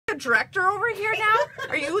director over here now?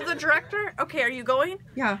 Are you the director? Okay, are you going?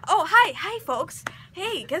 Yeah. Oh, hi, folks.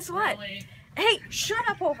 Hey, guess what? Hey, shut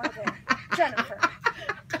up over there, Jennifer.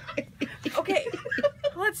 Okay,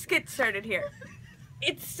 let's get started here.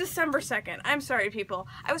 It's December 2nd. I'm sorry, people.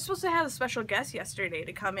 I was supposed to have a special guest yesterday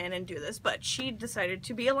to come in and do this, but she decided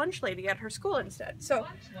to be a lunch lady at her school instead. So,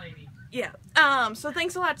 yeah. So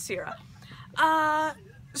thanks a lot, Sierra.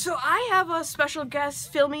 So I have a special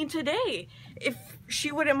guest filming today. If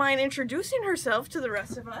she wouldn't mind introducing herself to the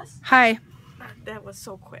rest of us. Hi. That was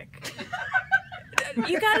so quick.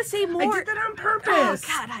 You gotta say more. I did that on purpose.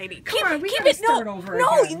 Oh God, Heidi. Come on, we gotta start over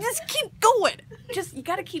No, again. you just keep going. You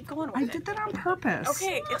gotta keep going with I it. did that on purpose.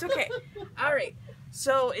 Okay, it's okay. All right.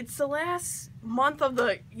 So it's the last month of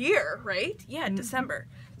the year, right? Yeah, December.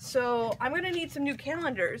 So I'm gonna need some new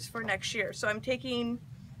calendars for next year. So I'm taking,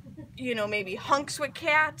 maybe hunks with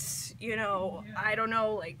cats. I don't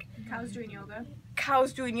know, like Cows doing yoga.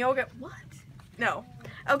 cows doing yoga. What? No.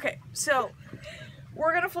 Okay. So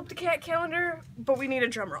we're gonna flip the cat calendar, but we need a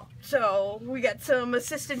drum roll. So we got some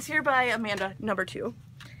assistance here by Amanda, number 2.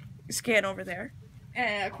 Scan over there.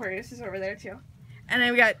 And Aquarius is over there too. And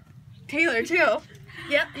then we got Taylor too.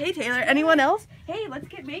 Yep. Hey Taylor. Anyone else? Hey, let's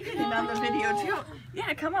get Megan in on the video too.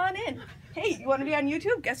 Yeah, come on in. Hey, you want to be on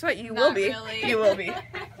YouTube? Guess what? You will be. Really. You will be.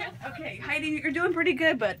 Okay, Heidi, you're doing pretty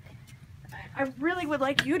good, but I really would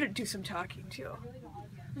like you to do some talking too.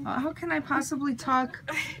 How can I possibly talk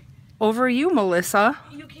over you, Melissa?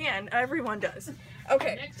 You can. Everyone does.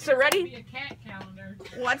 Okay, so ready? Be a cat calendar.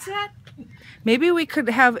 What's that? Maybe we could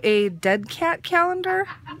have a dead cat calendar?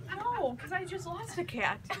 No, because I just lost a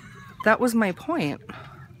cat. That was my point.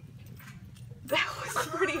 That was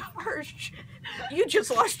pretty harsh. You just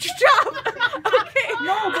lost your job. Okay.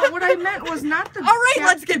 No, but what I meant was not the All right, cat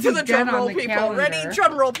let's get to be the dead drum on roll, the people. calendar. Ready?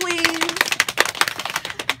 Drum roll, please.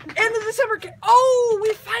 And the December. Oh,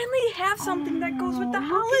 we finally have something that goes with the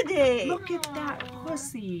holiday. Look at that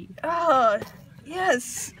pussy. Oh,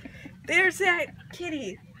 yes. There's that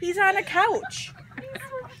kitty. He's on a couch.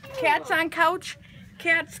 Cat's on couch.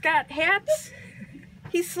 Cat's got hats.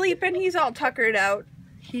 He's sleeping. He's all tuckered out.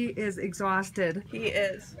 He is exhausted He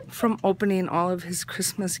is. from opening all of his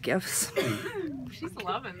Christmas gifts. She's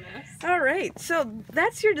loving this. All right. So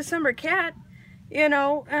that's your December cat. We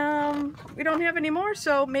don't have any more,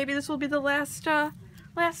 so maybe this will be the last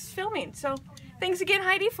filming. So thanks again,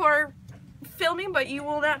 Heidi, for filming, but you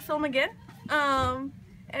will not film again. And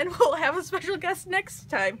we'll have a special guest next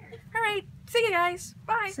time. All right. See you guys.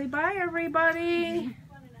 Bye. Say bye, everybody.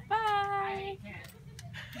 Bye. Bye.